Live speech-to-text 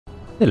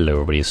Hello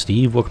everybody, it's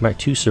Steve. Welcome back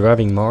to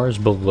Surviving Mars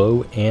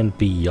Below and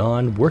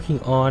Beyond,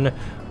 working on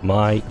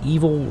my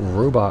evil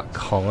robot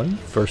colony.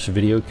 First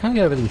video, kind of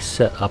got everything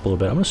set up a little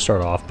bit. I'm going to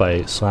start off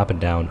by slapping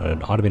down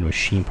an automated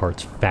machine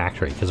parts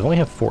factory, because I only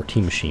have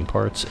 14 machine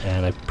parts,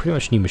 and I pretty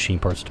much need machine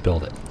parts to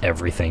build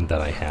everything that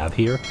I have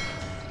here.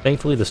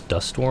 Thankfully, this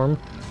dust storm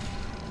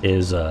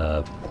is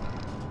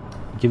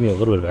giving me a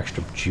little bit of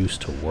extra juice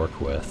to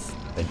work with.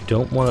 I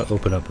don't want to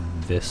open up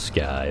this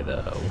guy,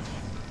 though.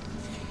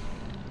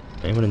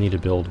 I'm going to need to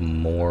build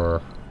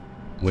more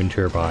wind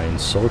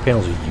turbines. Solar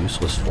panels are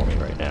useless for me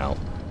right now.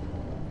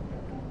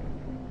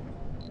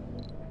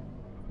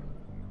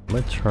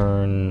 I'm just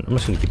going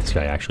to keep this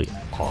guy actually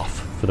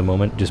off for the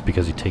moment, just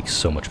because he takes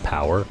so much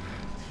power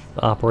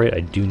to operate.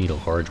 I do need a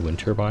large wind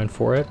turbine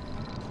for it.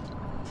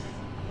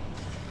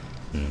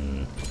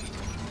 And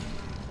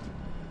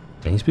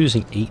he's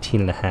producing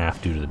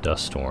 18.5 due to the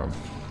dust storm.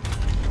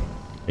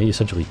 I need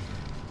essentially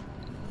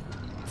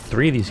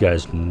 3 of these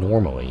guys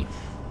normally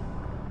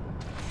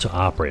to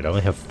operate. I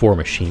only have 4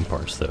 machine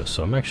parts though,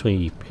 so I'm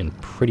actually in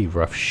pretty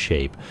rough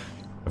shape.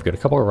 I've got a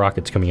couple of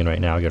rockets coming in right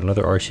now. I got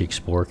another RC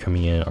Explorer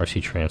coming in,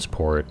 RC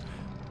Transport.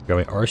 I got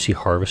my RC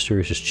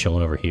Harvester is just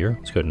chilling over here.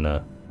 Let's go ahead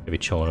and maybe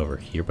chilling over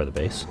here by the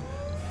base.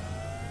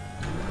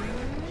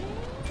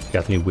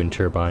 Got the new wind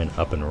turbine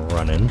up and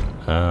running.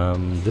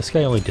 This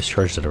guy only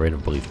discharges at a rate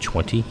of, I believe,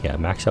 20. Yeah,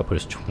 max output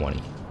is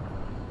 20.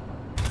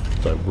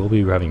 So I will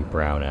be having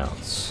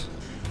brownouts.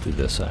 Do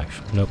this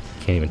actually. Nope,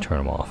 can't even turn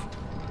them off.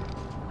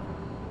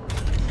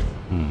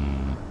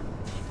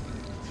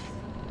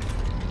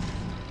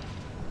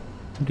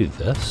 Do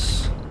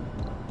this.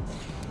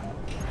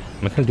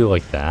 I'm not gonna do it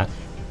like that.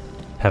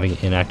 Having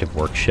inactive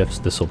work shifts,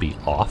 this will be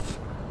off.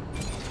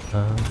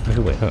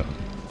 Actually, wait, huh?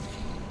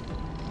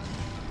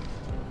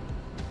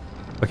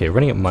 Okay,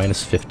 running at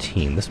minus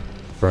 15. This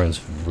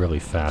burns really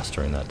fast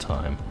during that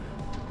time.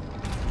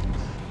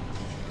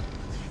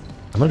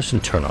 I'm just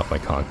gonna turn off my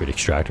concrete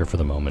extractor for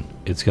the moment.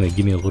 It's gonna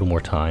give me a little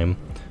more time.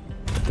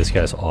 This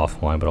guy's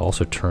offline, but I'll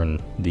also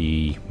turn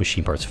the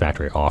machine parts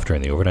factory off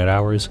during the overnight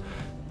hours.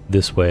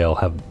 This way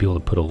I'll be able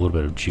to put a little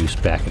bit of juice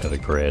back into the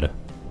grid.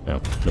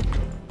 No, nope.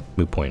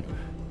 Moot point.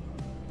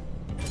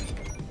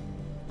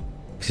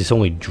 Because this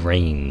only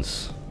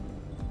drains.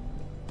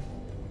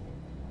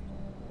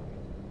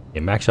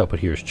 Yeah, max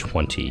output here is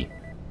 20.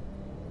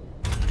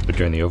 But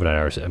during the overnight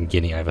hours I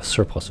have a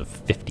surplus of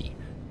 50.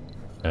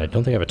 And I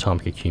don't think I have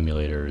atomic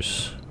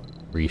accumulators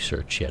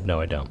research yet. No,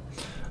 I don't.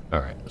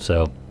 Alright,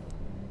 so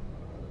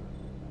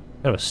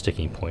kind of a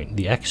sticking point.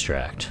 The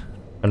extract.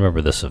 I remember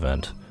this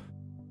event.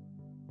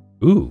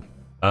 Ooh.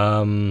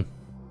 Okay.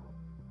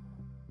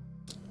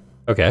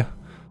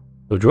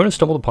 So Jordan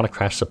stumbled upon a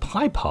crashed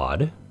supply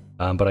pod,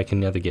 but I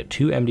can either get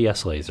 2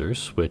 MDS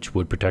lasers, which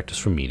would protect us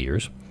from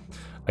meteors.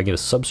 I get a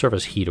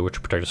subsurface heater, which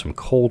would protect us from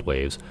cold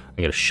waves.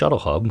 I get a shuttle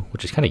hub,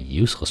 which is kind of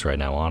useless right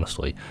now,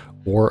 honestly.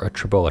 Or a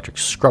turboelectric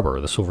scrubber.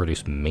 This will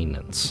reduce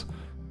maintenance.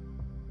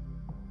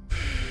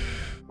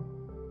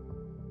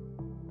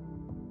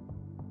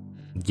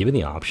 Given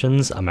the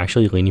options, I'm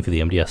actually leaning for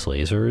the MDS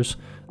lasers.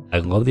 I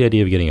love the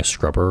idea of getting a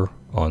scrubber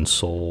on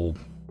Sol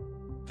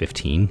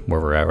 15, where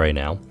we're at right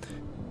now.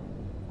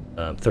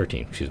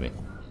 13, excuse me.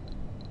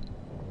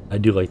 I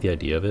do like the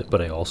idea of it,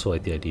 but I also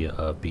like the idea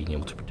of being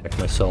able to protect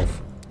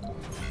myself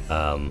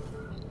from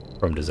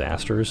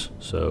disasters.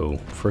 So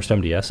first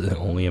MDS, the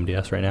only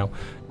MDS right now,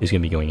 is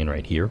going to be going in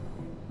right here.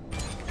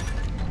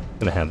 I'm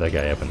going to have that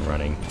guy up and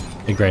running.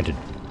 And granted,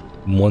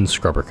 one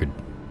scrubber could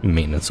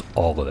maintenance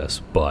all of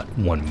this, but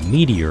one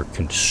meteor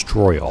can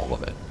destroy all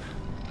of it.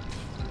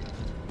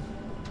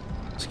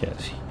 This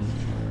guy's here.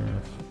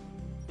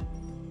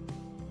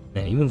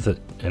 And even the,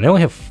 and I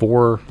only have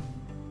 4.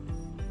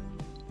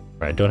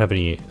 Right, I don't have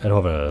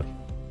a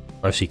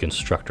RC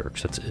constructor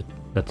because that's it.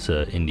 That's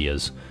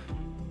India's.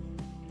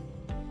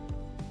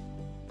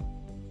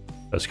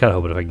 I was kind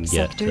of hoping if I can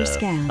get. Here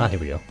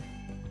we go.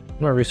 What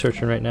am I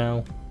researching right now?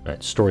 All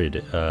right, story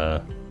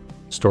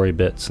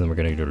bits, and then we're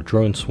gonna go to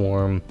drone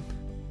swarm.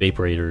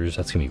 Vaporators,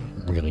 that's going to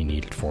be really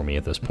needed for me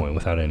at this point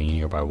without any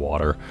nearby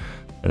water.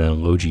 And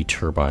then low-G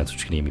turbines,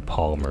 which can give me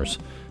polymers.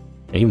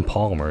 And even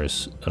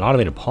polymers, an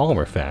automated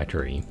polymer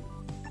factory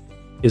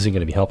isn't going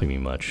to be helping me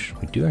much.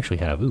 We do actually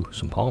have,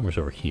 some polymers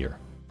over here.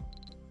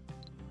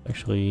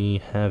 Actually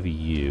have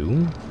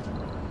you.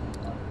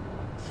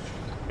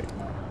 Okay.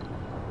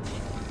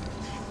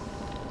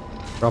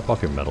 Drop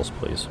off your metals,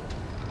 please.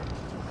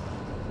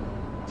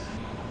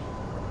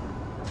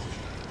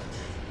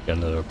 Got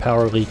another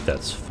power leak,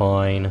 that's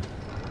fine.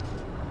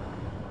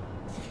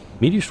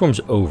 Meteor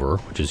storm's over,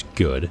 which is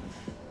good.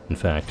 In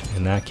fact,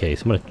 in that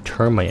case, I'm going to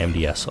turn my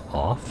MDS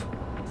off.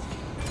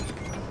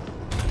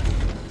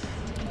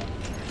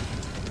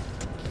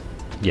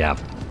 Yeah,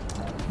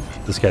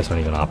 this guy's not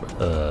even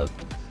the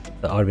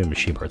automated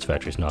machine parts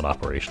factory is not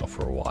operational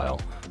for a while.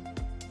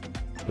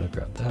 I'm going to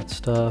grab that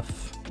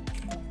stuff.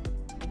 I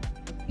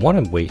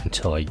want to wait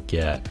until I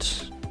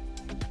get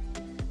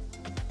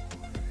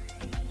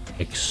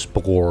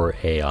Explore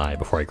AI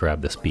before I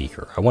grab this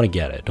beaker. I want to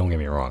get it, don't get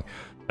me wrong.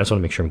 I just want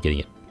to make sure I'm getting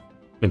it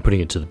and putting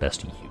it to the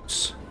best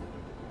use.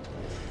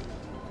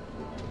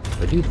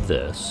 If I do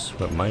this,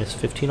 what, minus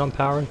 15 on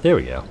power? There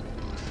we go.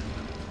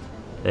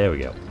 There we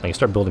go. I can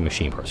start building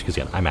machine parts, because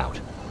again, I'm out.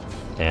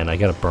 And I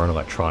gotta burn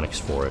electronics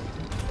for it.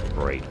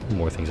 Great.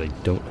 More things I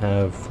don't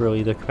have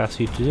really the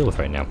capacity to deal with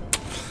right now.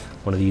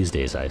 One of these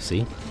days, I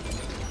see.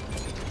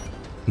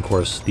 Of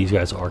course, these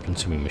guys are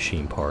consuming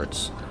machine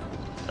parts.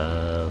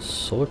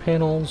 Solar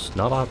panels,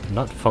 not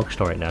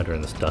functional right now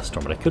during this dust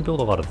storm, but I could build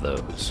a lot of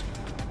those.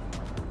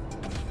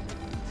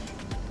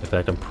 In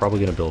fact, I'm probably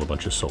going to build a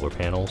bunch of solar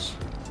panels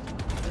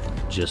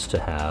just to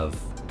have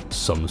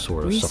some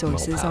sort of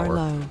supplemental power. Resources are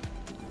low.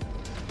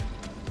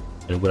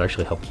 And it would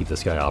actually help keep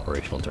this guy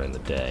operational during the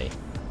day.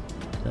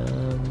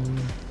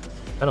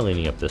 Kind of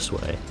leaning up this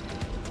way.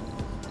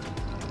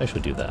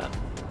 Actually do that.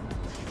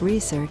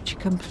 Research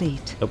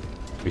complete. Nope.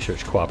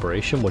 Research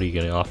cooperation. What are you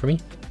going to offer me?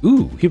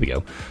 Ooh, here we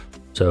go.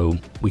 So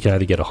we can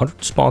either get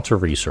 100 sponsor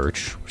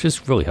research, which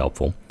is really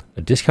helpful,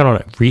 a discount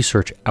on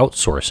research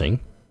outsourcing,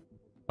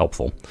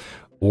 helpful,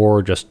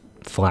 or just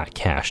flat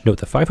cash. Note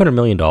the $500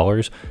 million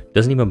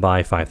doesn't even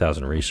buy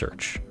 5,000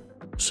 research.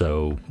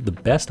 So the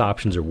best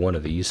options are one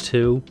of these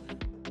two.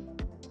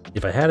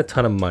 If I had a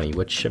ton of money,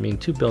 which, I mean,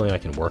 $2 billion I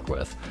can work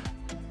with,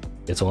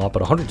 it's a lot,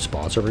 but 100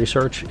 sponsor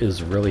research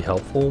is really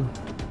helpful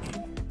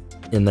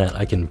in that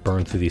I can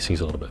burn through these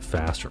things a little bit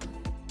faster.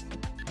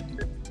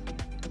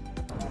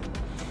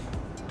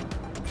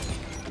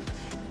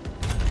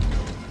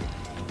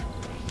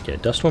 Okay,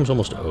 dust storm's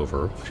almost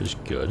over, which is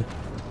good.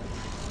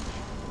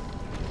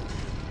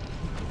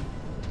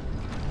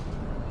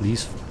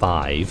 These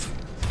 5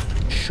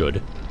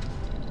 should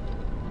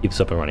keep this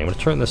up and running. I'm going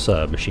to turn this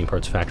machine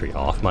parts factory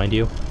off, mind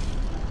you,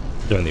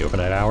 during the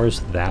overnight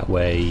hours. That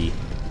way,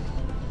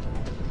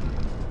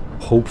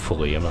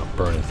 hopefully, I'm not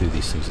burning through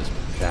these things as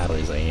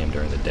badly as I am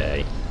during the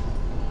day.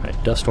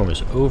 Alright, dust storm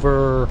is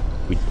over.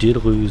 We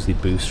did lose the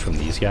boost from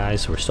these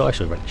guys, so we're still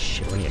actually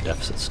running a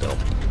deficit still.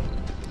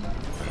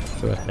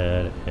 Go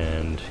ahead,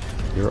 and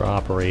you're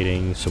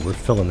operating, so we're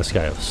filling this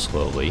guy up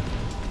slowly.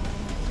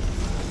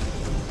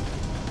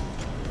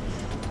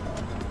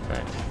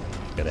 Alright,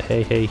 got a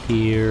hey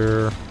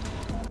here.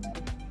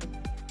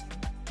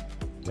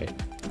 Wait,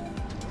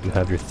 you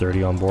have your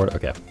 30 on board?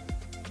 Okay.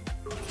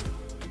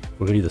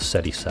 We're gonna do the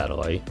SETI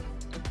satellite.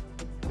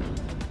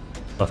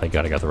 Oh, thank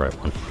God I got the right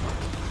one.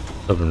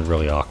 That would have been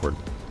really awkward.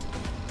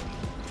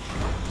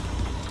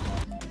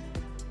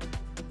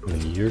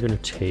 And then you're gonna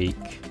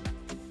take...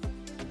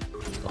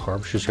 The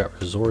Harvester's got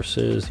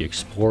resources, the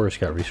Explorer's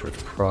got research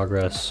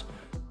progress.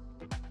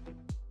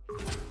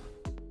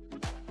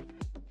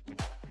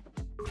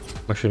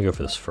 I'm actually gonna go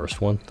for this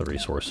first one, the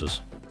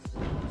resources.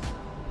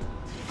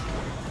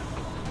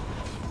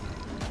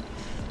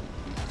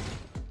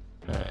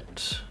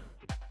 Alright.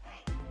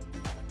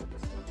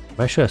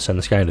 I'm actually gonna send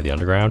this guy into the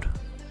underground.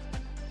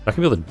 Not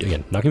gonna be able to,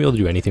 again, not gonna be able to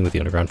do anything with the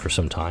underground for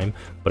some time,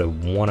 but I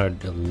want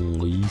to at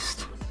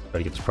least try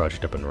to get this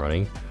project up and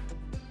running.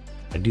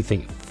 I do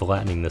think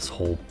flattening this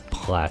whole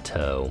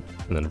plateau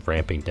and then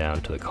ramping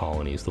down to the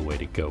colony is the way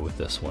to go with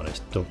this one. I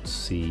just don't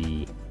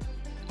see...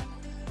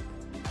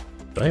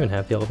 Do I even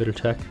have the elevator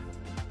tech?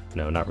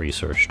 No, not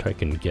researched. I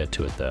can get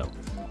to it though.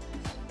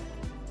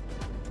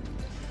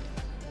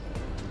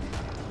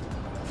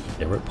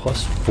 Yeah, we're at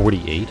plus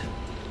 48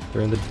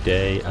 during the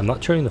day. I'm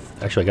not turning the...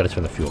 Actually, I gotta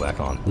turn the fuel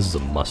back on. This is a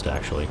must,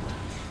 actually.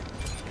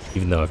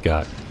 Even though I've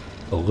got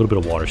a little bit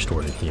of water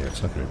stored in here,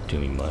 it's not gonna do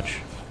me much.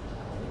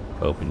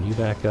 Open you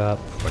back up,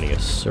 running a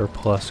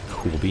surplus,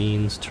 cool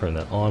beans, turn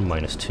that on,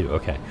 -2,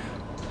 okay.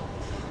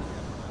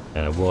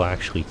 And I will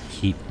actually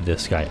keep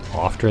this guy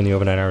off during the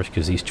overnight hours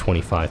because these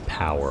 25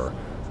 power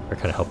are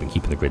kind of helping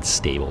keeping the grid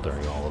stable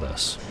during all of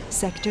this.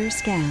 Sector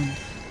scanned.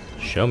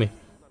 Show me.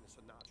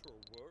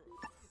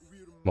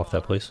 Come off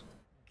that, please.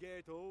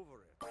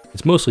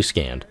 It's mostly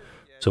scanned,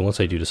 so once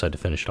I do decide to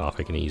finish it off,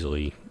 I can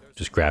easily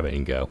just grab it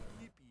and go.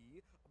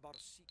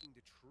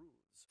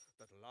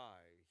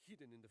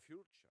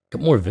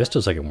 Got more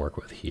vistas I can work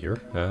with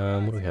here.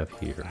 What do we have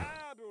here?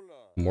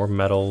 More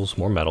metals,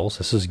 more metals.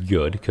 This is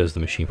good because the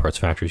machine parts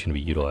factory is going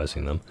to be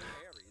utilizing them.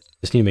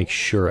 Just need to make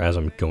sure as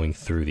I'm going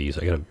through these,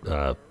 I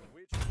gotta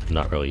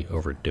not really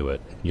overdo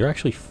it. You're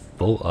actually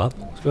full up.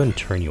 Let's go ahead and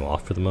turn you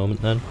off for the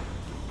moment then.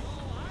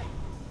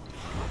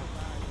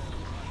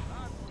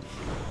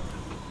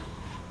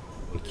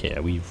 Okay,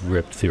 we've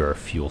ripped through our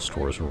fuel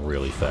stores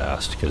really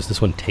fast because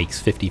this one takes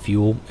 50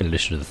 fuel in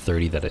addition to the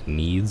 30 that it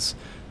needs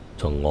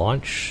to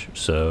launch,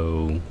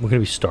 so we're going to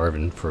be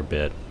starving for a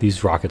bit.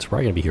 These rockets are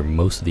probably going to be here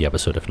most of the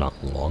episode, if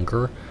not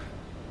longer.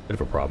 Bit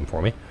of a problem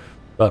for me.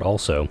 But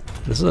also,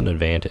 this is an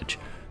advantage.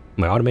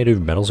 My automated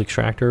metals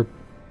extractor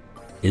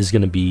is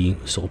going to be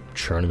still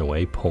churning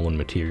away, pulling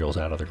materials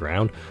out of the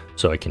ground,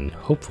 so I can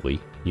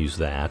hopefully use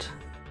that.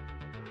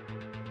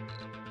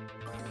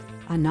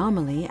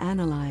 Anomaly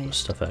analyzed.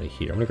 Stuff out of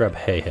here. I'm going to grab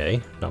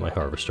Hey, not my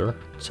harvester.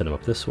 Send him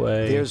up this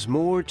way. There's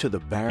more to the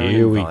barren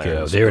Here we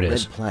go. There it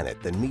is. Red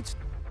planet than meets...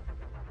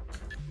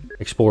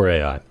 Explorer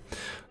AI.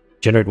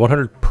 Generate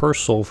 100 per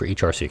soul for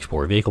each RC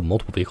Explorer vehicle.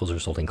 Multiple vehicles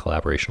resulting in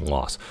collaboration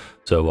loss.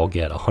 So I'll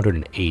get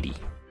 180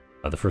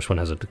 The first one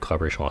has a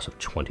collaboration loss of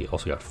 20.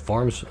 Also got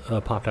farms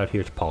popped out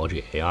here,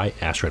 topology AI,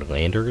 asteroid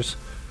landers,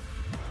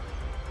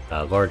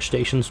 large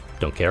stations,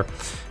 don't care,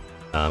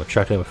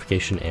 track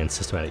identification, and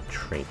systematic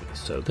training.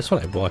 So this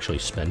one I will actually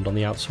spend on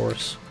the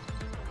outsource.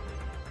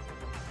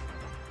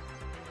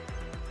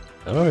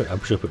 I don't know, I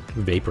should put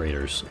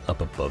vaporators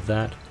up above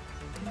that,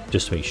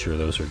 just to make sure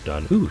those are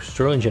done. Ooh,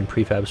 Sterling Gen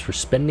prefabs for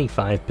spending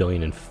 $5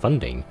 billion in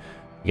funding.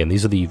 Again,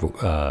 these are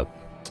the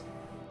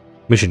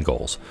mission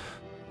goals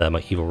that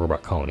my evil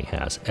robot colony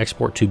has.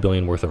 Export $2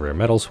 billion worth of rare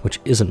metals, which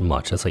isn't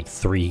much. That's like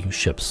 3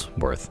 ships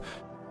worth.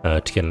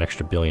 To get an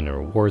extra $1 billion in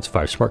rewards,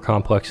 5 smart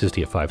complexes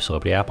to get 5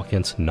 celebrity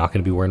applicants. Not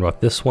going to be worrying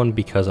about this one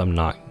because I'm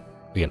not,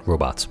 again,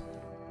 robots.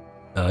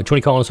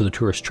 20 colonists with a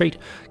tourist trait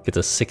gets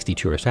us 60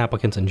 tourist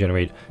applicants and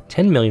generate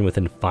 10 million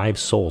within 5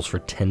 souls for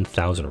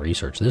 10,000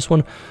 research. This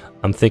one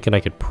I'm thinking I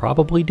could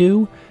probably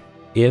do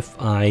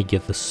if I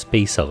get the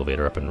space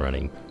elevator up and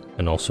running,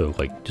 and also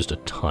like just a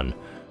ton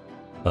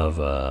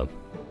of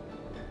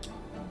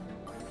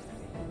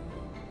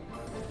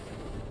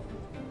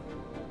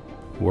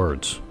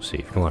words. See,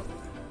 come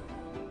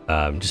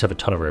on. Just have a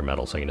ton of rare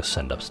metals I can just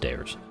send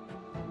upstairs.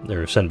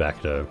 Or send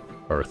back to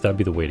Earth. That'd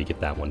be the way to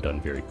get that one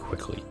done very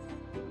quickly.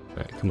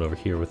 Alright, coming over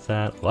here with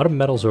that. A lot of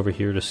metals over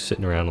here just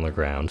sitting around on the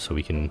ground, so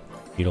we can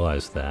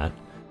utilize that.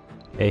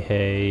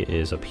 Hey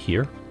is up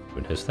here,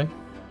 doing his thing.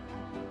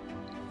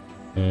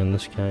 And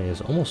this guy is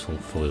almost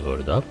fully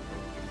loaded up.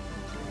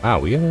 Wow,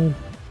 we got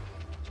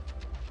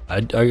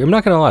I'm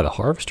not gonna lie, the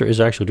harvester is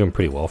actually doing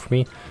pretty well for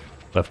me.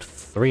 Left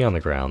 3 on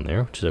the ground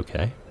there, which is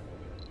okay.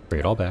 Bring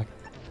it all back.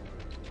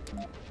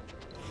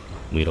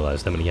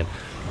 Utilize them again.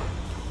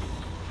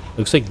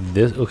 Looks like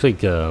this. Looks like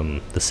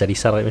the SETI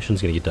satellite mission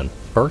is gonna get done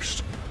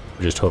first,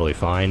 which is totally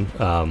fine.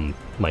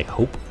 My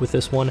hope with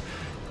this one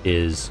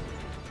is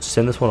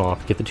send this one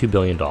off, get the $2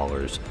 billion,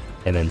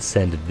 and then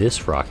send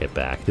this rocket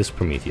back, this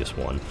Prometheus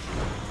one.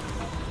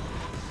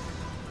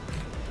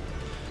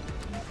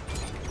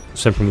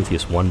 Send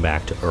Prometheus 1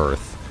 back to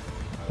Earth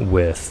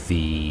with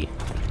the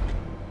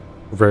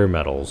rare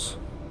metals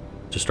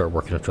to start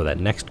working up for that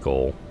next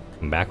goal,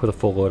 come back with a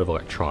full load of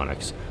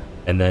electronics,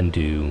 and then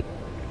do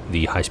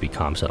the high-speed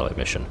comm satellite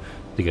mission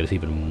to get us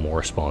even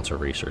more sponsor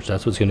research.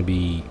 That's what's going to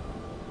be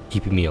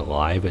keeping me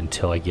alive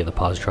until I get the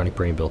positronic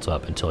brain built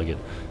up, until I get...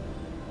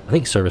 I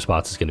think service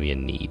bots is going to be a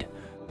need.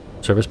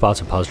 Service bots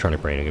and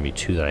positronic brain are going to be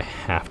 2 that I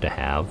have to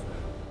have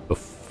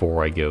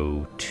before I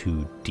go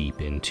too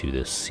deep into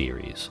this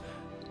series.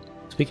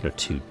 Speaking of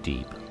too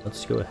deep,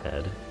 let's go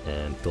ahead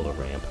and build a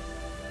ramp.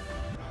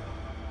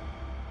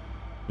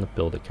 I'm gonna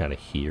build it kind of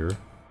here.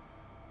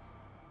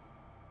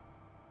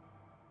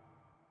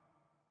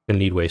 Gonna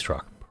need waste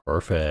rock.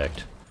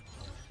 Perfect.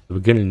 We're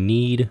gonna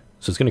need,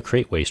 so it's gonna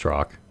create waste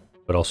rock,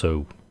 but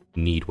also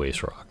need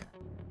waste rock.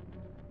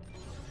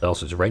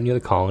 Also, it's right near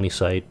the colony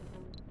site,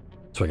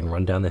 so I can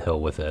run down the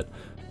hill with it.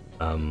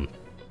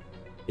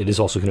 It is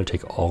also gonna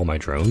take all my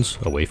drones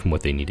away from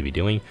what they need to be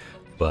doing,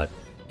 but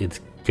it's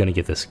gonna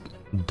get this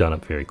done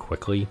up very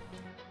quickly.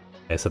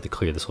 I just have to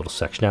clear this little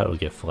section out, it'll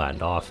get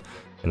flattened off,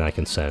 and then I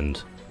can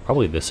send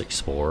probably this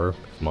explorer,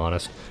 if I'm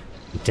honest,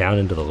 down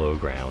into the low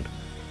ground.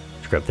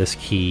 To grab this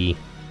key,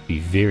 be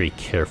very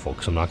careful,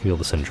 because I'm not going to be able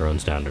to send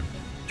drones down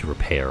to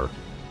repair.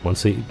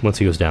 Once he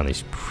goes down,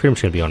 he's pretty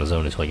much going to be on his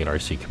own until I get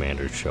RC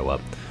commanders show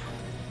up.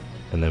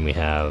 And then we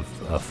have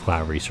a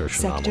flat research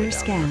anomaly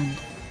Sector down scanned.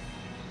 there.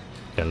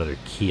 Got another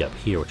key up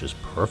here, which is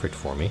perfect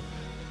for me.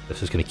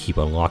 This is going to keep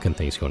unlocking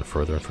things going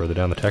further and further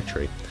down the tech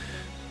tree.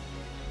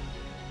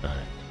 Alright.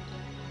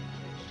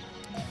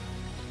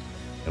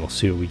 And we'll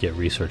see what we get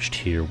researched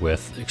here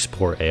with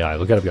Explore AI.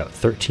 Look at it, I've got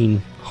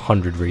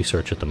 1,300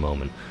 research at the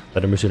moment.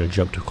 That number's going to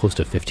jump to close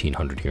to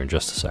 1,500 here in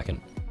just a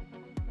second.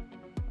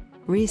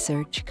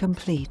 Research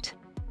complete.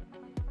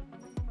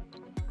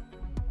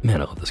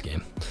 Man, I love this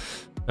game.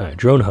 Alright,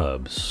 drone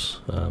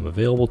hubs.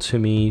 Available to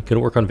me.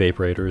 Gonna work on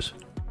vaporators.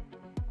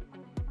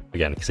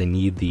 Again, because I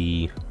need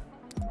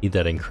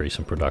that increase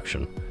in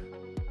production.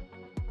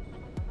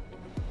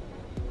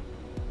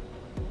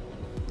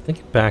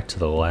 Thinking back to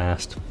the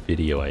last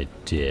video I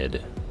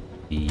did,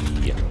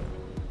 the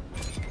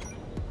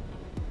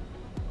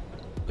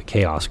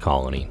Chaos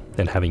Colony,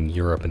 and having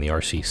Europe and the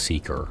RC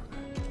Seeker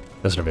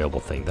as an available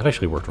thing. That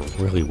actually worked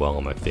really well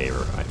in my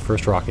favor. Alright,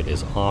 first rocket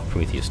is off.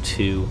 Prometheus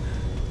 2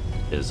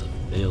 is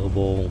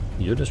available.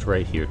 You're just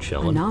right here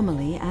chilling.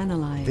 Anomaly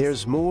analyzed.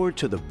 There's more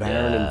to the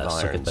barren Yes,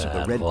 look at environs of the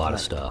that. red A lot of planet.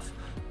 stuff.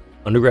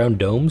 Underground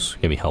domes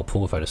can be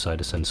helpful if I decide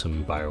to send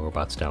some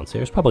biorobots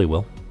downstairs. Probably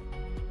will.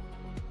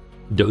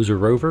 Dozer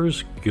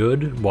rovers,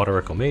 good. Water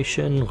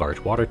reclamation, large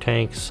water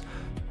tanks,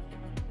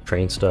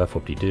 train stuff,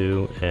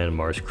 whoop-de-doo, and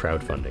Mars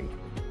crowdfunding.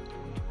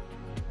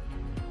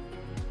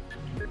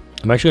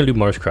 I'm actually going to do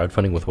Mars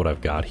crowdfunding with what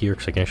I've got here,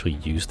 because I can actually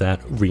use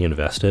that,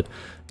 reinvest it,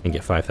 and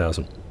get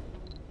 5,000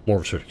 more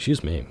research.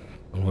 Excuse me. I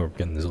don't know where we're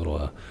getting these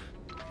little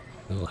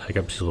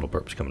hiccups, these little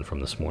burps coming from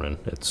this morning.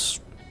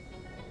 It's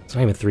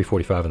not even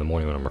 3:45 in the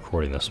morning when I'm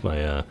recording this.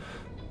 My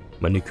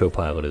new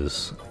co-pilot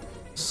is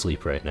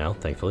asleep right now,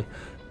 thankfully.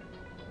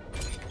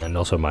 And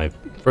also my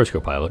first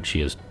co-pilot,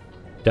 she is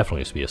definitely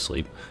needs to be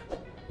asleep. A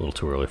little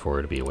too early for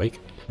her to be awake.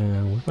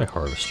 And where's my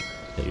harvester?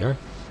 There you are.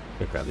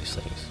 Gonna grab these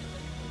things.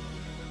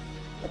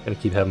 Gonna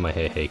keep having my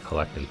hey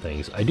collecting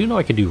things. I do know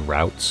I can do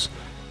routes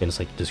and just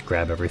like just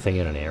grab everything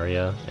in an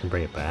area and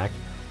bring it back,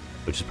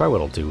 which is probably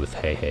what I'll do with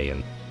hey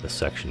in this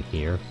section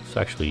here. So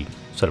actually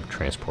set up a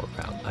transport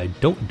route. I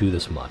don't do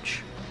this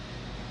much.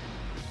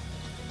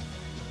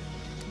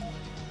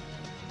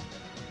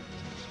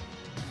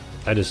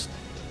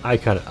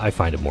 I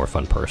find it more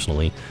fun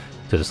personally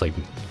to just like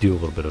do a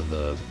little bit of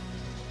the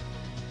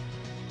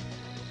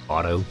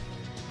auto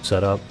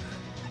setup,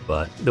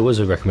 but there was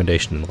a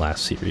recommendation in the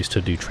last series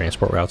to do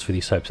transport routes for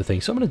these types of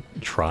things, so I'm going to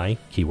try,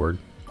 keyword,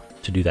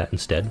 to do that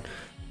instead.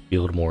 Be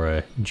a little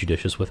more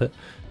judicious with it.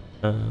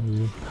 How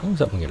long is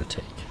that one going to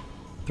take?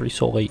 3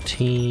 soul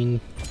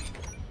 18.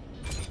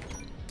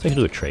 So I can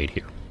do a trade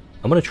here.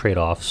 I'm going to trade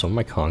off some of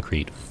my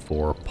concrete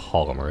for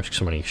polymers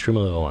because I'm running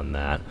extremely low on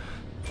that.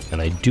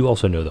 And I do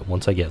also know that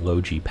once I get low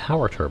G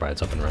power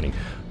turbines up and running,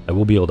 I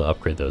will be able to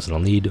upgrade those, and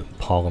I'll need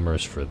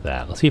polymers for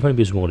that. Let's see if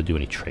anybody's willing to do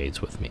any trades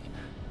with me.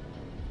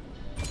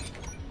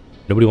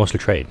 Nobody wants to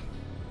trade.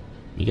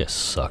 You guys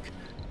suck.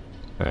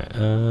 Alright,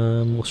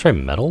 let's try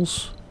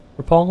metals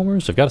for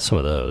polymers. I've got some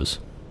of those.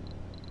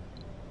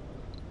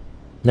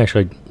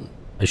 Actually,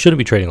 I shouldn't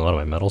be trading a lot of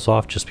my metals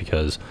off just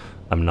because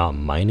I'm not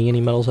mining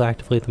any metals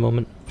actively at the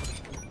moment.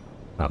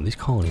 Wow, these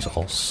colonies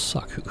all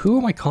suck. Who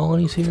are my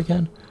colonies here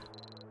again?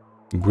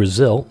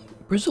 Brazil.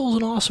 Brazil's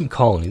an awesome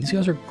colony. These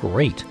guys are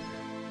great.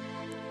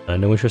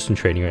 No interest in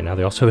trading right now.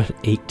 They also have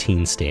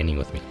 18 standing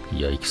with me.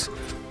 Yikes.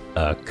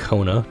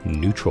 Kona,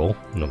 neutral,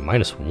 no,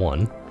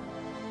 -1.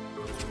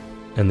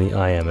 And the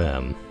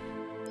IMM.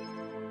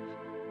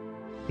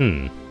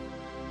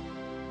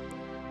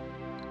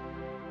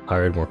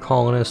 Hired more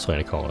colonists,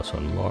 landed colonists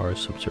on Mars,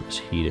 subsurface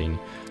heating.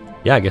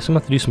 Yeah, I guess I'm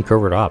going to have to do some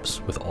covert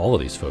ops with all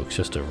of these folks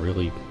just to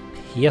really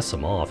piss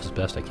them off as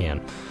best I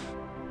can.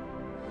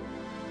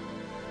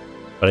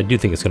 But I do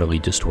think it's going to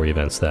lead to story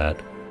events that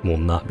will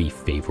not be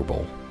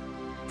favorable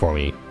for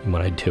me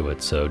when I do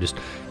it. So just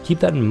keep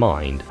that in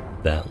mind,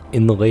 that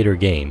in the later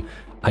game,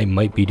 I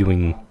might be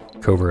doing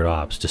covert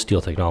ops to steal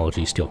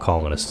technology, steal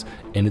colonists,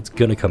 and it's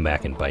going to come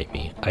back and bite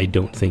me. I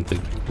don't think that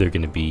they're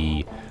going to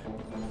be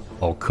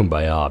all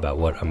kumbaya about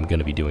what I'm going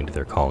to be doing to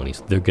their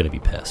colonies. They're going to be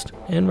pissed,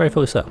 and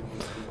rightfully so.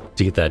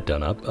 To get that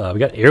done up, we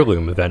got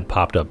Heirloom event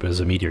popped up as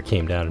a meteor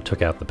came down and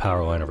took out the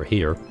power line over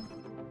here.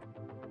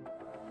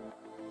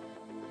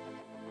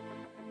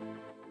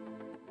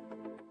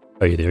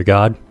 Are you there,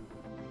 God?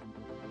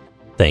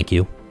 Thank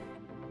you.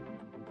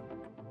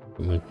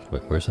 Wait,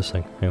 where's this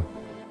thing? Yeah.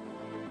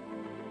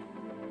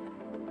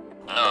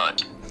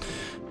 Not.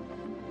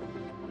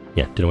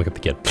 Yeah, didn't wake up the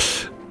kid.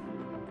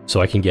 So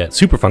I can get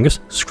super fungus.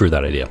 Screw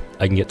that idea.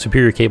 I can get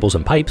superior cables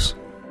and pipes.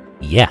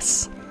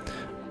 Yes.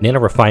 Nano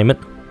refinement.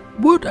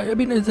 Would I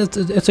mean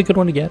it's a good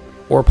one to get.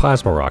 Or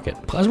plasma rocket.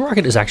 Plasma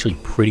rocket is actually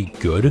pretty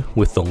good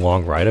with the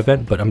long ride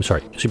event, but I'm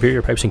sorry.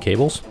 Superior pipes and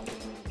cables.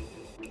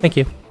 Thank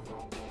you.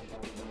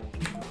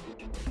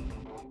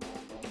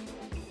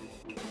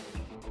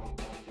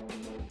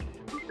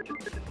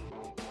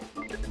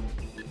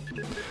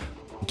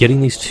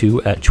 Getting these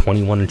two at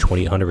 21 and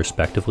 2800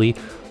 respectively,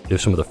 they're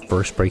some of the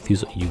first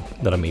breakthroughs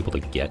that I'm able to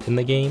get in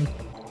the game.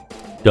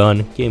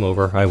 Done. Game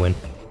over. I win.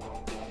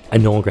 I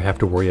no longer have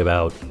to worry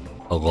about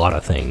a lot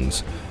of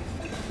things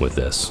with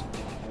this.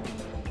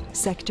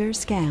 Sector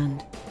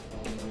scanned.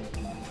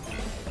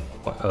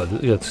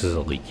 This is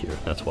a leak here.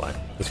 That's why.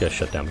 This got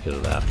shut down because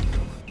of that.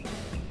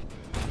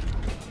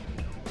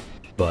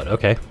 But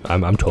okay,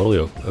 I'm totally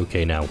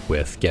okay now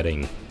with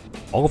getting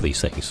all of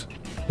these things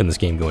in this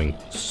game going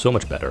so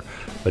much better.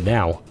 But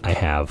now I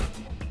have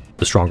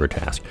the stronger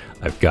task.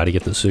 I've got to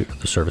get the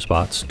service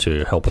bots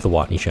to help with the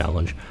Watney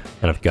challenge,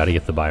 and I've got to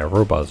get the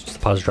Biorobot, the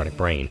positronic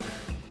brain,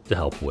 to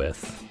help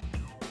with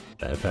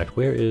that. In fact,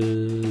 where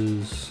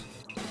is...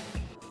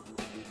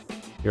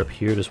 You're up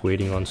here just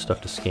waiting on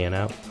stuff to scan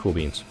out. Cool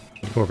beans.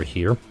 You come over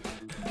here,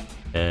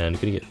 and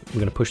I'm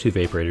gonna push through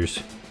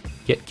vaporators,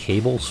 get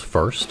cables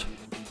first,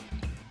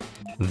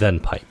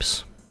 then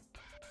pipes.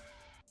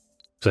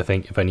 Because I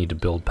think if I need to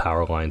build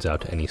power lines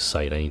out to any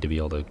site, I need to be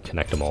able to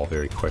connect them all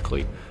very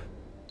quickly.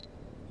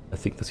 I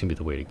think that's going to be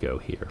the way to go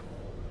here.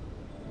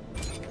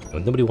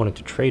 With nobody wanted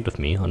to trade with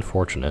me,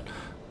 unfortunate,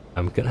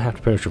 I'm going to have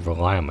to pretty much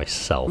rely on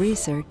myself.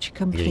 Research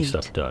complete. Getting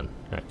stuff done.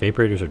 Alright,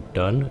 vaporators are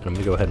done, and I'm going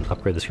to go ahead and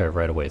upgrade this guy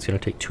right away. It's going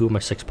to take 2 of my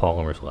 6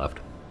 polymers left.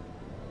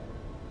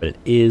 But it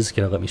is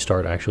going to let me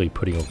start actually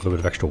putting a little bit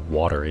of extra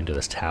water into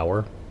this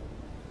tower.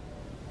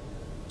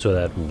 So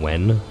that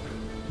when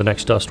the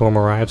next dust storm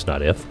arrives,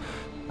 not if,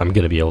 I'm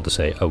going to be able to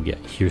say, oh yeah,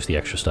 here's the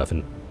extra stuff,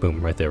 and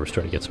boom, right there, we're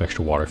starting to get some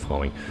extra water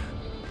flowing.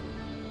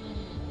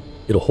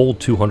 It'll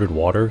hold 200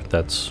 water,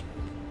 that's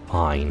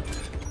fine,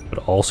 but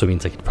it also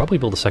means I could probably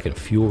build a second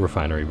fuel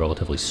refinery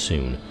relatively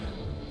soon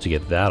to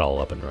get that all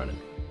up and running.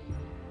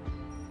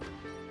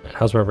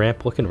 How's my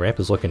ramp looking? Ramp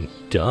is looking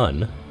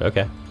done.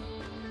 Okay.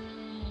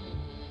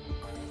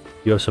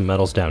 You have some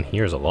metals down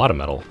here. There's a lot of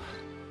metal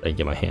that I can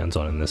get my hands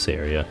on in this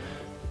area.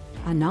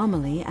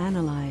 Anomaly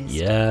analyzed.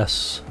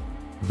 Yes.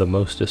 the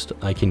mostest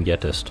I can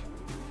getest.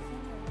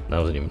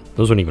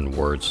 Those weren't even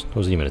words.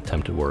 Those weren't even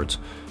attempted words.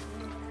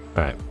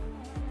 Alright.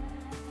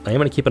 I am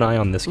going to keep an eye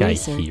on this guy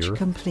here.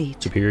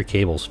 Complete. Superior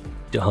cables.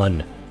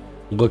 Done.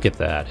 Look at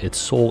that. It's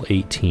Soul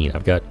 18.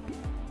 I've got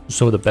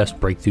some of the best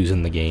breakthroughs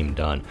in the game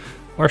done.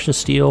 Martian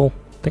Steel,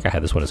 I think I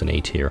had this one as an A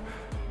tier.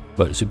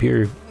 But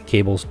superior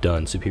cables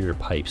done. Superior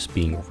pipes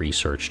being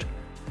researched.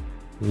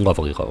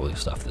 Lovely, lovely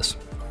stuff, this.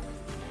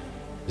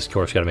 This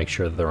course got to make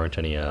sure that there aren't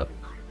any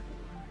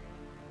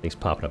things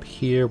popping up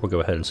here. We'll go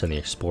ahead and send the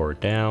Explorer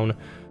down.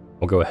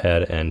 We'll go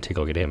ahead and take a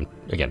look at him.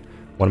 Again,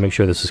 want to make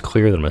sure this is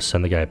clear that I'm going to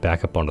send the guy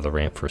back up onto the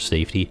ramp for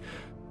safety.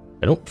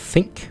 I don't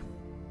think...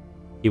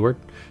 Keyword?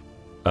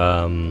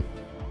 No,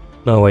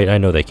 wait, I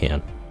know they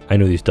can. I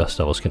know these Dust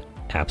Devils can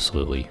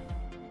absolutely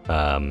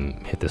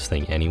hit this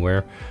thing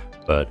anywhere.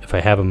 But if I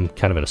have him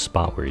kind of in a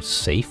spot where he's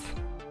safe,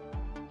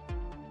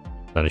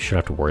 then I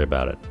shouldn't have to worry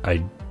about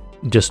it.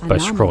 Just by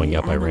scrolling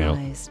up my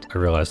ramp, I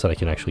realized that I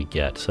can actually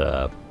get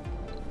a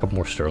couple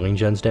more Sterling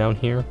gens down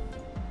here.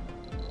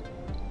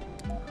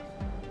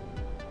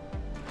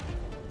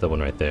 That one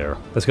right there.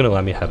 That's going to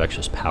allow me to have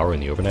excess power in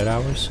the overnight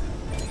hours.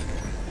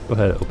 Go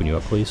ahead, open you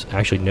up, please.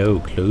 Actually, no,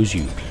 close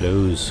you.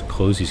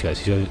 Close these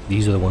guys.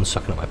 These are the ones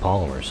sucking up my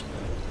polymers.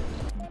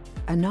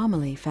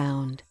 Anomaly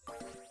found.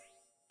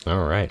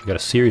 Alright, we got a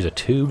series of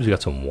tubes. We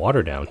got some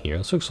water down here.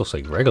 This looks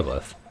like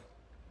regolith.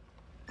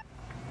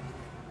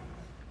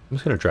 I'm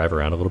just going to drive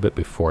around a little bit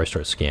before I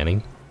start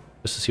scanning,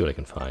 just to see what I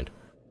can find.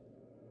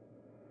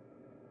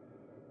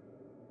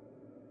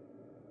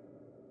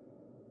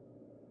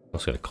 I'm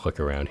just going to click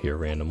around here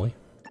randomly.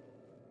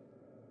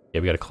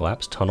 Yeah, we got a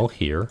collapsed tunnel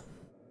here.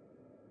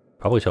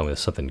 Probably tell me there's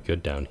something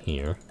good down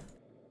here.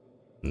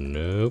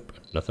 Nope,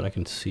 nothing I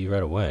can see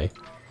right away.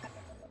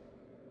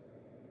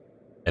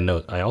 And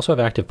no, I also have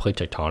active plate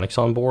tectonics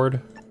on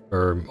board,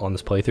 or on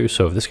this playthrough,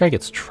 so if this guy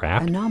gets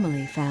trapped,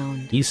 anomaly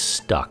found. He's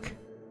stuck.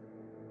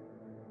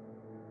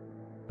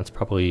 That's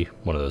probably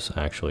one of those,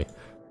 actually.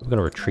 I'm going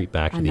to retreat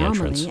back to the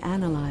entrance. Anomaly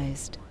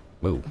analyzed.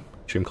 Whoa,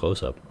 extreme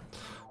close-up.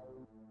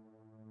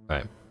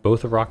 Alright,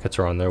 both the rockets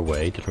are on their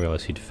way. Didn't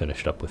realize he'd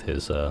finished up with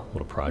his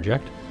little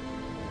project.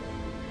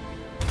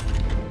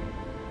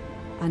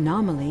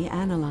 Anomaly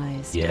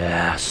analyzed.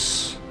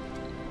 Yes!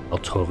 I'll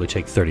totally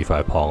take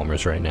 35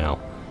 polymers right now.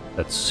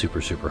 That's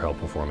super, super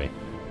helpful for me.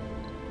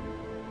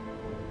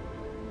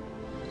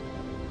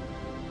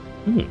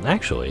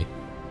 Actually,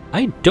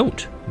 I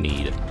don't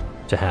need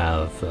to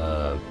have...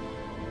 I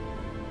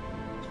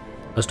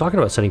was talking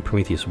about sending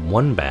Prometheus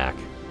 1 back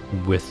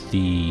with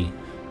the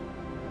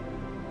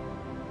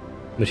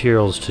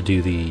materials to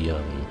do the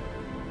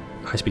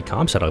high-speed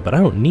comm satellite, but I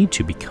don't need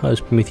to because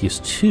Prometheus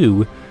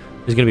 2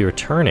 is going to be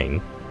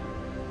returning.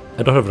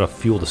 I don't have enough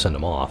fuel to send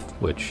him off,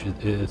 which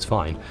it's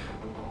fine,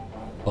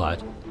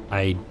 but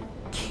I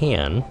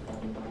can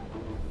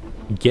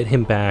get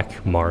him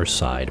back Mars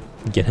side,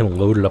 get him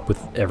loaded up with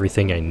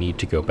everything I need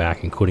to go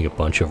back, including a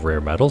bunch of rare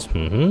metals,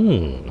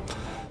 and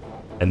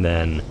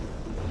then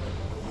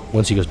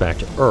once he goes back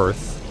to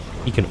Earth,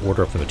 he can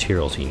order up the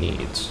materials he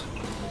needs.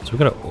 So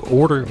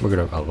we're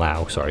gonna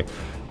allow,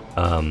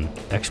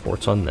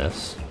 exports on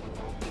this.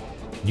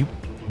 You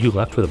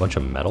left with a bunch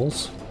of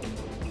metals?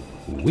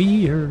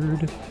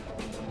 Weird.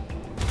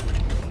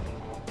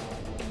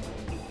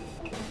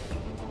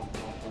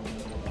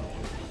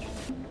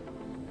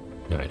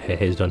 Alright,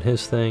 Hei's done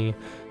his thing.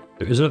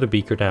 There is another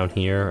beaker down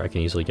here I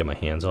can easily get my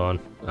hands on.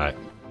 Alright.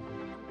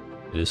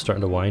 It is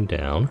starting to wind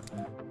down.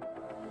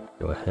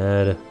 Go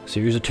ahead.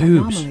 Series of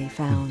tubes. Anomaly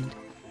found.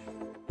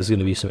 There's going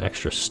to be some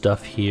extra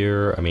stuff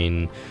here. I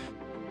mean,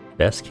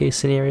 best case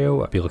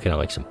scenario, I'd be looking at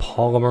like some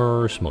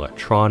polymers, some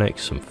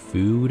electronics, some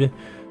food.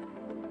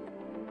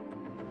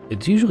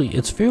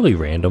 It's fairly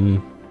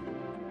random.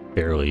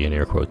 Barely in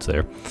air quotes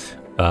there.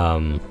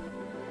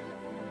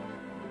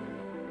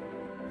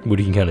 What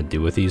you can kind of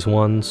do with these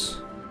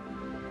ones.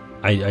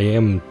 I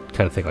am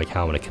kind of thinking like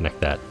how I'm going to connect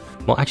that.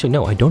 Well, actually,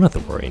 no, I don't have to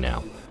worry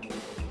now.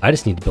 I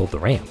just need to build the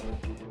ramp.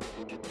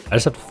 I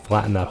just have to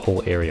flatten that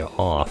whole area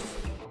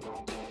off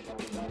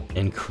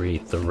and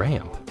create the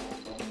ramp.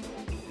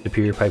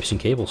 Superior pipes and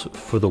cables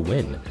for the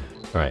win.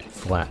 Alright,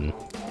 flatten.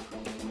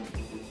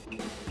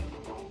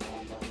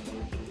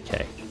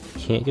 Okay,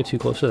 can't get too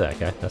close to that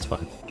guy, that's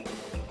fine.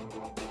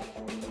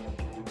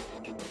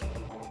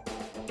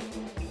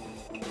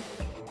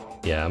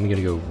 Yeah, I'm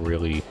gonna go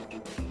really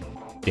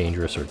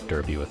dangerous or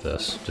derpy with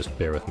this. Just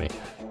bear with me.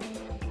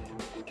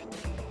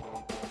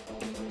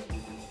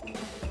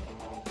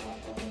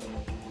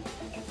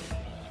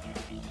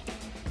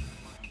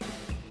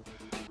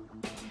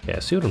 Yeah,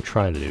 see what I'm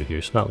trying to do here.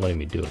 It's not letting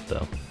me do it,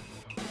 though.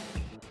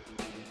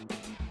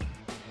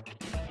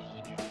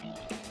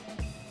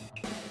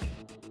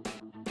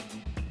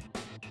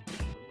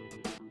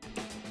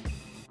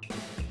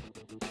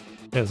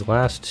 There's the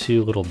last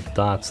two little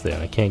dots there,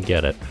 and I can't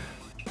get it.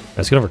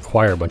 That's going to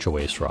require a bunch of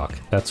waste rock.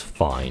 That's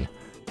fine.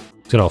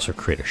 It's going to also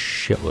create a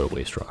shitload of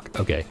waste rock.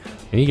 Okay,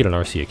 I need to get an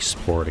RC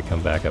Explorer to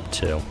come back up,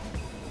 too.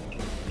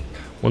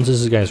 Once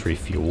this guy's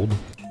refueled,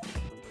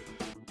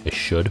 it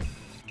should.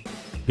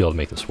 be able to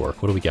make this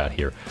work. What do we got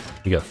here?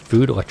 We got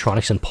food,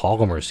 electronics, and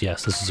polymers.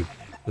 Yes, this is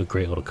a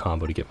great little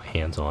combo to get my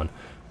hands on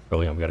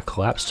early on. We got a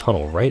collapsed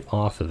tunnel right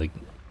off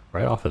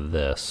of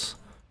this.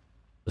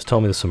 Just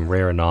tell me there's some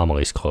rare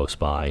anomalies close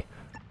by.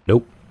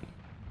 Nope.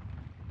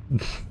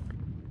 That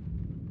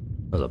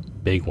was a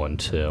big one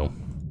too.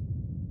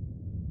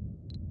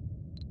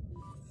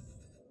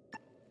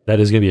 That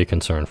is going to be a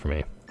concern for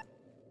me.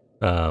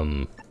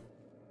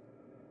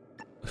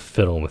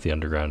 Fiddling with the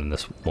underground in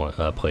this one,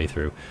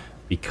 playthrough,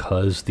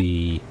 because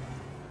the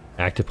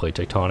active plate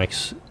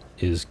Tectonics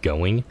is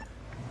going.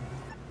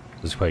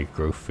 This is probably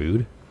grow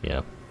food.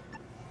 Yeah.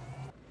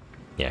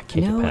 Yeah,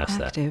 can't get past that.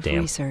 No active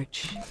Damn.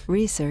 research.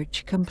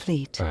 Research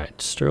complete. All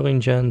right,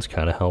 Sterling Gen's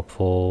kind of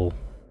helpful.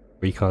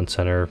 Recon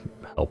Center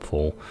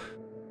helpful.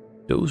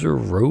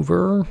 Dozer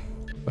Rover.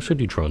 I should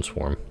do Drone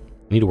Swarm.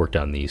 I need to work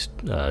down these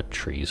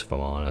trees, if I'm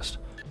honest.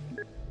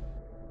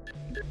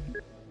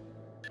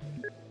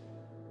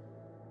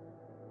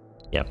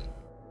 Yeah,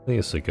 I think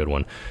this is a good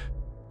one.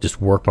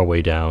 Just work my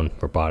way down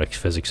robotics,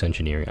 physics,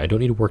 engineering. I don't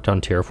need to work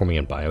down terraforming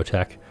and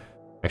biotech.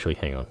 Actually,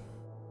 hang on.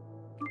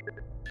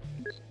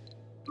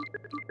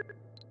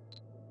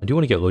 I do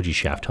want to get low-G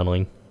shaft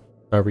tunneling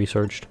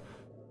researched.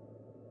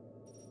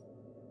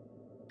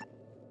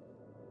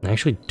 I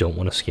actually don't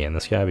want to scan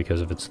this guy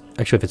because if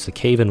it's the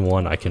cave-in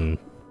one, I can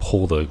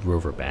pull the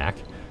rover back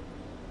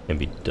and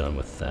be done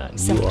with that.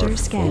 Sector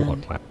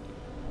scanned.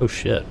 Oh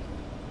shit.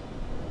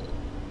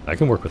 I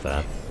can work with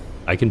that.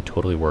 I can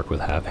totally work with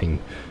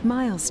having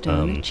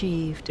milestone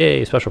achieved.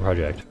 Yay, special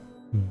project.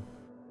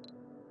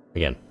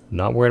 Again,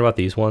 not worrying about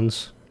these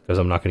ones because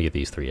I'm not going to get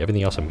these three.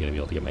 Everything else I'm going to be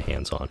able to get my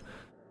hands on.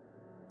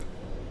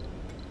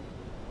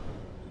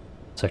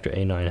 Sector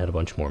A9 had a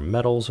bunch more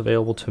metals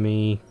available to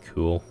me.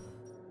 Cool.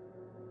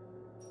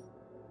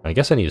 I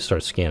guess I need to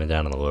start scanning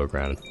down on the low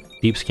ground.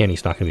 Deep scanning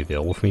is not going to be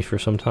available for me for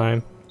some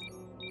time.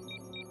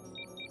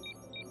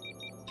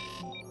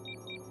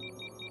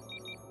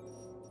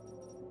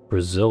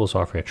 Brazil is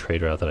offering a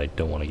trade route that I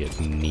don't want to get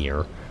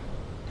near.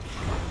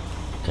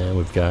 And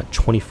we've got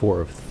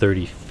 24 of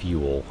 30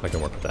 fuel. I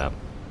can work with that.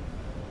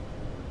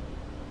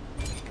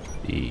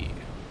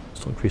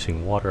 Still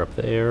increasing water up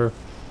there.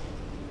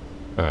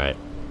 Alright,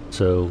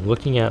 so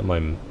looking at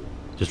my...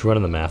 just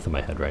running the math in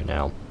my head right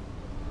now.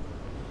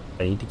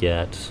 I need to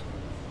get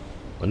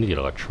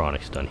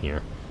electronics done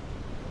here.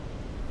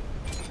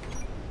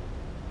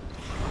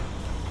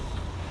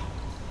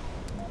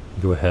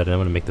 Go ahead, and I'm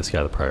going to make this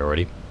guy the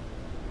priority.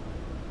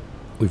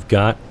 We've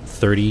got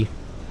 30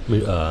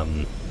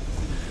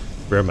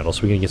 rare metals,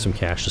 so we're going to get some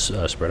cash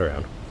to spread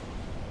around.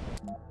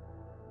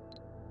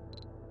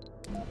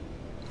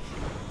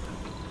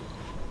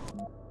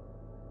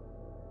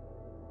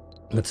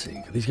 Let's see,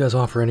 can these guys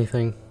offer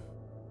anything?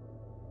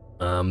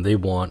 They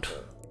want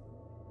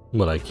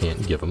what I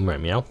can't give them, right,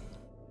 meow?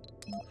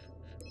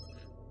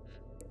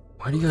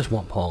 Why do you guys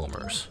want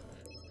polymers?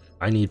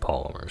 I need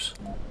polymers.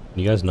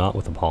 You guys not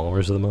with the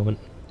polymers at the moment?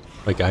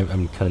 Like, I'm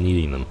kind of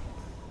needing them.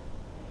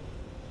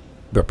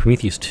 But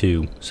Prometheus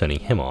 2, sending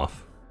him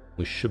off,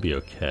 we should be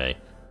okay.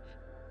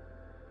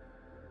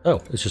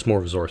 Oh, it's just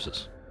more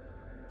resources.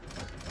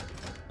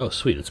 Oh,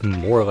 sweet, it's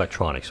more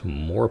electronics,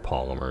 more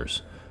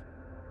polymers.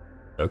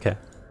 Okay.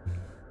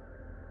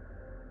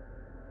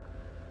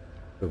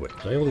 Wait,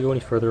 was I able to go any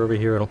further over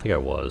here? I don't think I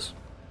was.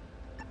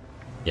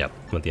 Yep,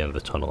 I'm at the end of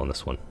the tunnel on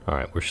this one.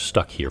 Alright, we're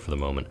stuck here for the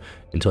moment.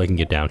 Until I can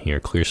get down here,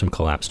 clear some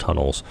collapsed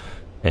tunnels,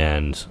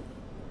 and...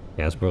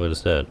 yeah, as Merlin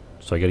just said.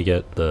 So I gotta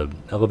get the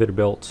elevator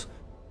built.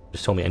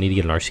 Just told me I need to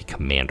get an RC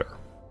Commander.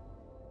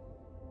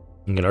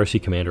 I can get an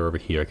RC Commander over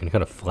here. I can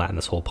kind of flatten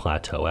this whole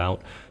plateau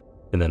out,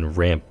 and then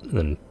ramp, and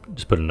then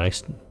just put a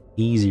nice,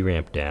 easy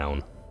ramp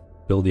down,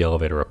 build the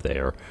elevator up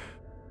there,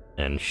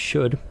 and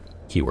should,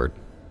 keyword,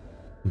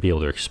 be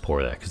able to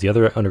explore that, because the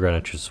other underground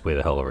entrance is way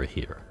the hell over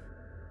here.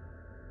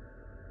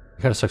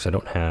 It kind of sucks I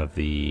don't have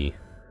the...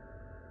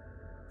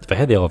 if I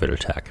had the elevator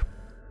tech,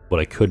 what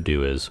I could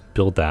do is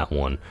build that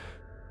one,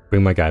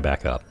 bring my guy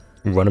back up,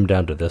 run him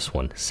down to this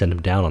one, send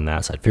him down on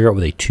that side, figure out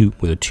where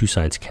the two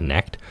sides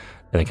connect,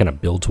 and then kind of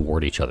build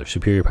toward each other.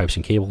 Superior pipes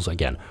and cables,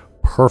 again,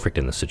 perfect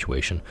in this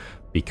situation,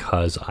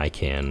 because I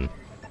can...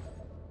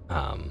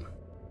 I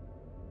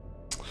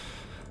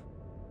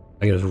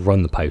can just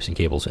run the pipes and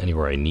cables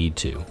anywhere I need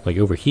to. Like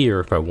over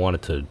here, if I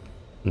wanted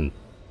to...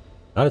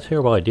 not a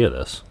terrible idea,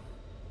 this.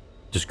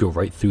 Just go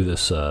right through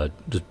this,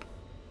 just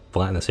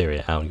flatten this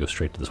area out and go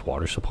straight to this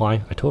water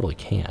supply. I totally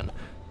can.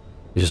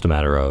 It's just a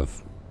matter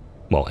of,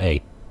 well,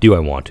 A, do I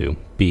want to?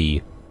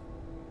 B,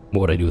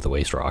 what would I do with the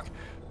waste rock?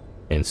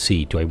 And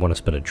C, do I want to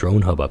spend a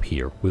drone hub up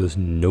here where there's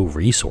no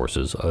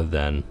resources other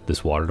than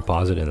this water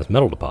deposit and this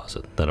metal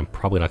deposit that I'm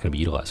probably not going to be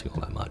utilizing all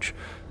that much?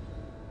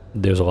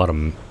 There's a lot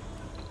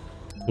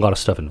of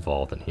stuff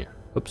involved in here.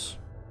 Oops.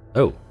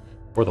 Oh,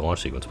 for the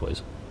launch sequence,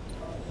 please.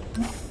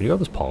 Can you grab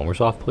those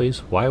polymers off, please?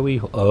 Why are we...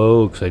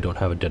 oh, because I don't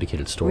have a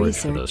dedicated storage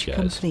for those guys.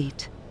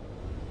 Complete.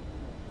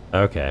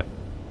 Okay.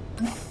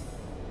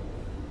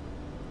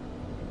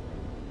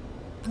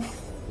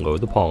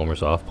 Load the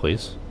polymers off,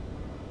 please.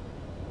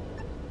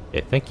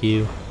 Okay, thank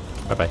you.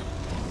 Bye-bye.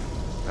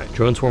 Alright,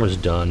 drone swarm is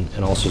done,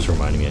 and also is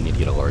reminding me I need to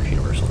get a large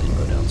universal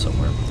depot down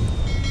somewhere.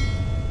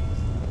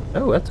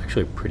 Oh, that's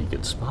actually a pretty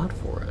good spot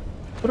for it.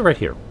 Put it right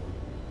here.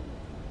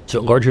 So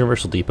large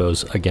universal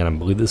depots, again, I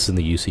believe this is in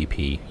the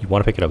UCP. You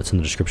want to pick it up, it's in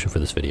the description for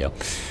this video.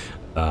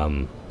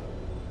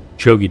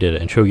 Chogi did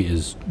it, and Chogi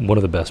is one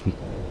of the best...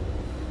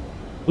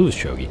 Who is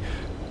Chogi?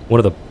 One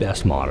of the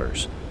best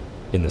modders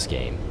in this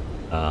game.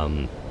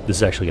 This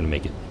is actually going to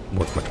make it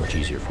work much, much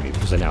easier for me,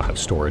 because I now have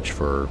storage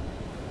for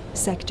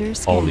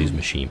all of these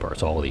machine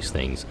parts, all of these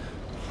things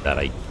that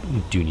I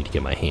do need to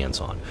get my hands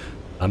on.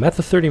 I'm at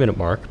the 30-minute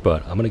mark,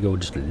 but I'm going to go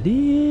just a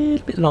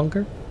little bit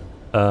longer.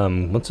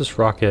 Once this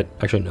rocket...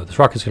 Actually, no, this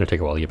rocket's going to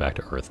take a while to get back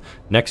to Earth.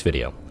 Next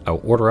video,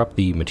 I'll order up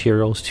the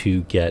materials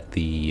to get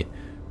the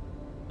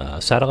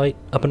satellite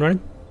up and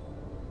running.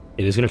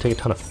 It is going to take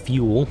a ton of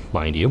fuel,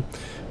 mind you,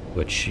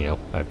 which, you know,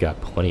 I've got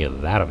plenty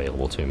of that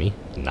available to me.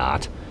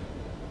 Not.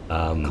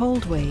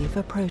 Cold wave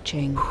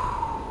approaching.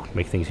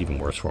 Make things even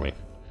worse for me.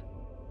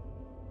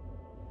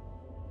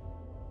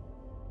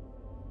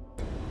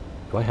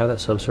 Do I have that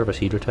subsurface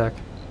hydrotech?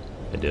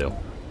 I do.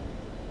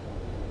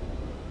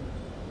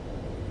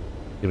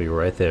 It's gonna be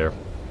right there.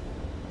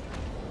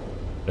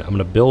 I'm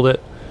gonna build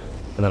it,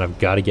 and then I've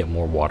got to get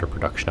more water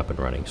production up and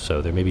running.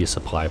 So there may be a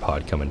supply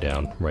pod coming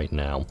down right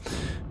now.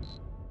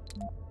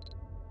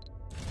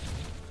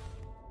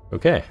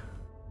 Okay.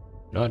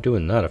 Not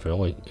doing that if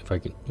I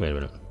can. Wait a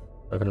minute.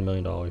 $500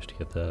 million to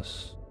get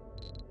this.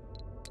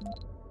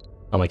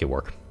 I'll make it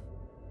work.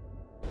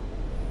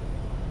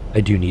 I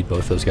do need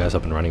both those guys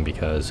up and running,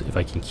 because if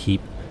I can keep...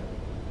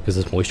 Because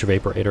this moisture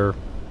vaporator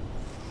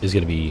is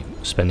going to be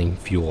spending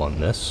fuel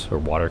on this, or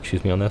water,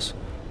 excuse me, on this.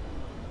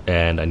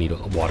 And I need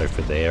water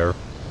for there.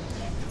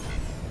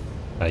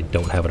 I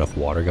don't have enough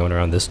water going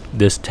around.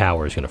 This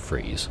tower is going to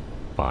freeze.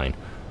 Fine.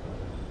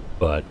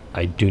 But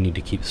I do need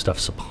to keep stuff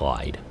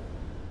supplied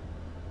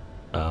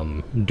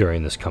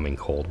during this coming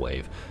cold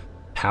wave.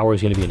 Power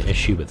is going to be an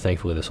issue, but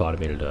thankfully this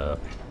automated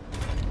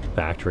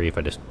factory, if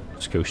I just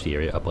scoosh the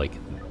area up like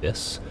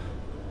this,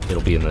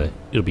 it'll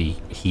be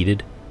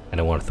heated, and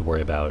I won't have to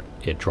worry about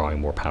it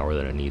drawing more power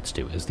than it needs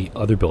to, is the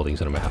other buildings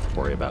that I'm going to have to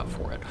worry about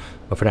for it.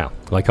 But for now,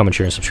 like, comment,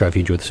 share, and subscribe if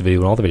you enjoyed this video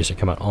and all the videos that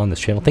come out on this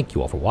channel. Thank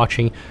you all for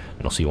watching,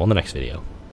 and I'll see you on the next video.